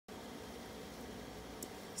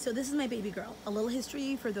So this is my baby girl. A little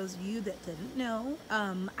history for those of you that didn't know.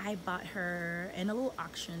 I bought her in a little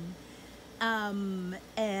auction,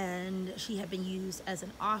 and she had been used as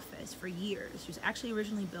an office for years. She was actually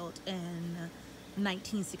originally built in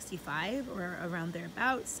 1965 or around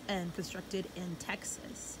thereabouts and constructed in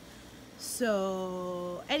Texas.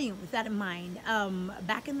 So anyway, with that in mind,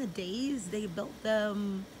 back in the days, they built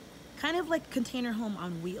them kind of like container home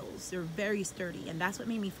on wheels. They're very sturdy, and that's what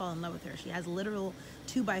made me fall in love with her. She has literal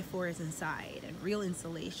 2x4s inside and real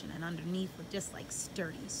insulation, and underneath with just like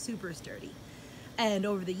sturdy, super sturdy. And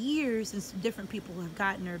over the years, since different people have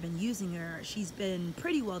gotten her, been using her, she's been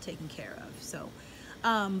pretty well taken care of. So,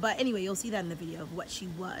 but anyway, you'll see that in the video of what she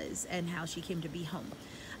was and how she came to be home.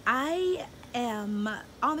 I am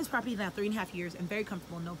on this property now 3.5 years and very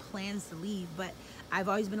comfortable, no plans to leave, but I've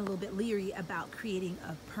always been a little bit leery about creating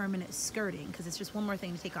a permanent skirting because it's just one more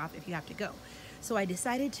thing to take off if you have to go. So I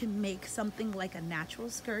decided to make something like a natural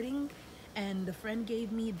skirting, and the friend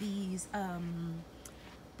gave me these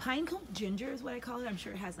pine cone ginger is what I call it. I'm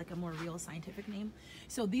sure it has like a more real scientific name.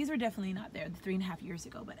 So these are definitely not there 3.5 years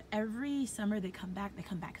ago, but every summer they come back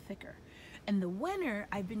thicker. In the winter,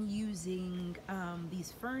 I've been using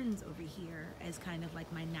these ferns over here as kind of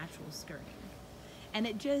like my natural skirting. And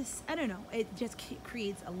it just, I don't know, it just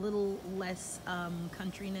creates a little less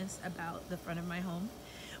countryness about the front of my home.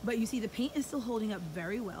 But you see the paint is still holding up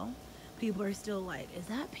very well. People are still like, is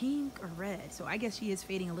that pink or red? So I guess she is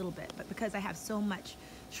fading a little bit, but because I have so much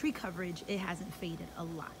tree coverage, it hasn't faded a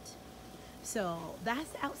lot. So that's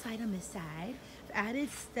the outside on this side. I've added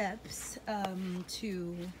steps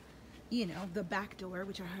to, you know, the back door,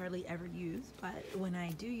 which I hardly ever use, but when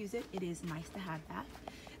I do use it, it is nice to have that.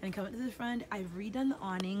 And coming to the front, I've redone the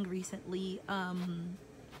awning recently.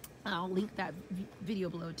 I'll link that video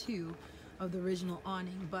below too of the original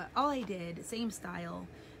awning, but all I did, same style,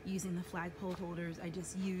 using the flagpole holders. I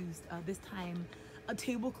just used this time a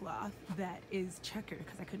tablecloth that is checkered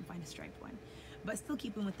because I couldn't find a striped one, but still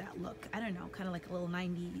keeping with that look. I don't know, kind of like a little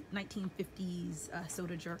 1950s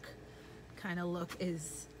soda jerk kind of look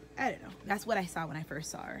is, I don't know, that's what I saw when I first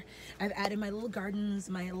saw her. I've added my little gardens,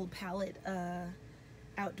 my little palette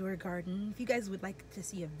outdoor garden. If you guys would like to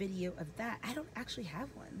see a video of that, I don't actually have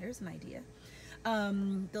one. There's an idea.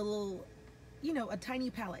 The little, you know, a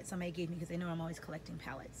tiny palette somebody gave me because they know I'm always collecting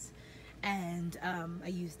palettes, and I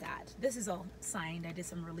used that. This is all signed. I did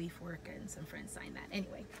some relief work and some friends signed that.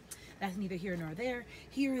 Anyway, that's neither here nor there.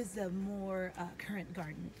 Here is the more current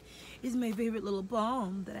garden. This is my favorite little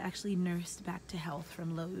balm that I actually nursed back to health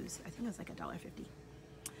from Lowe's. I think it was like $1.50,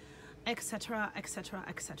 etc, etc,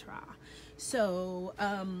 etc. So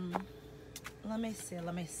let me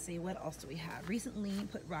see what else do we have. Recently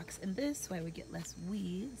put rocks in this so I would get less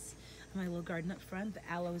weeds. My little garden up front, the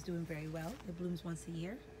aloe is doing very well. It blooms once a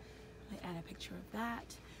year. I add a picture of that.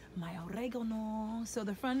 My oregano. So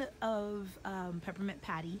the front of peppermint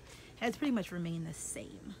patty has pretty much remained the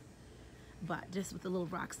same, but just with the little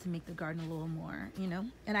rocks to make the garden a little more, you know.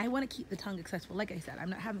 And I want to keep the tongue accessible. Like I said,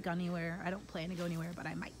 haven't gone anywhere. I don't plan to go anywhere, but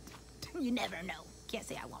I might. You never know. Can't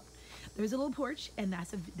say I won't. There's a little porch, and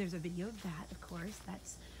there's a video of that, of course.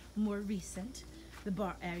 That's more recent. The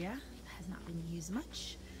bar area has not been used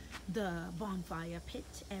much. The bonfire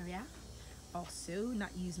pit area, also not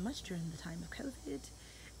used much during the time of COVID.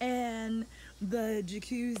 And the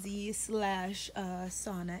jacuzzi slash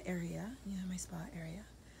sauna area, you know, my spa area.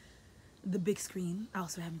 The big screen, I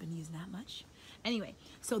also haven't been using that much. Anyway,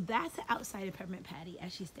 so that's the outside of Peppermint Patty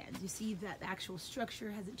as she stands. You see that the actual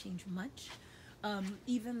structure hasn't changed much.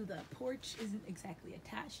 Even the porch isn't exactly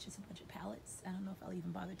attached, just a bunch of pallets. I don't know if I'll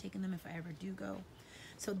even bother taking them if I ever do go.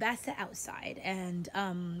 So that's the outside, and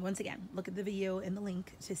once again, look at the video in the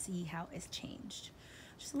link to see how it's changed.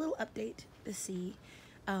 Just a little update to see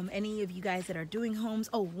any of you guys that are doing homes.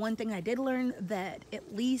 Oh, one thing I did learn, that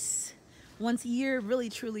at least once a year, really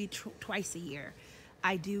truly twice a year,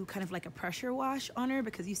 I do kind of like a pressure wash on her,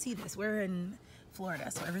 because you see this, we're in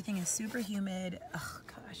Florida, so everything is super humid. Oh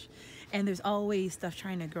gosh, and there's always stuff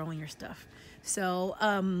trying to grow in your stuff. So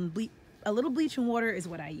a little bleach and water is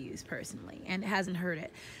what I use personally, and it hasn't hurt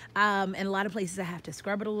it. And a lot of places I have to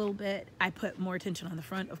scrub it a little bit. I put more attention on the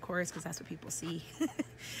front, of course, because that's what people see.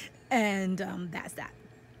 And that's that.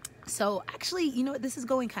 So actually, you know what, this is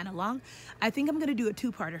going kind of long. I think I'm gonna do a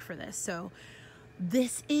two-parter for this. So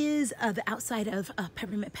this is the outside of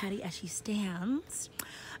Peppermint Patty as she stands,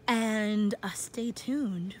 and stay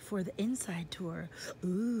tuned for the inside tour.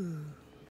 Ooh.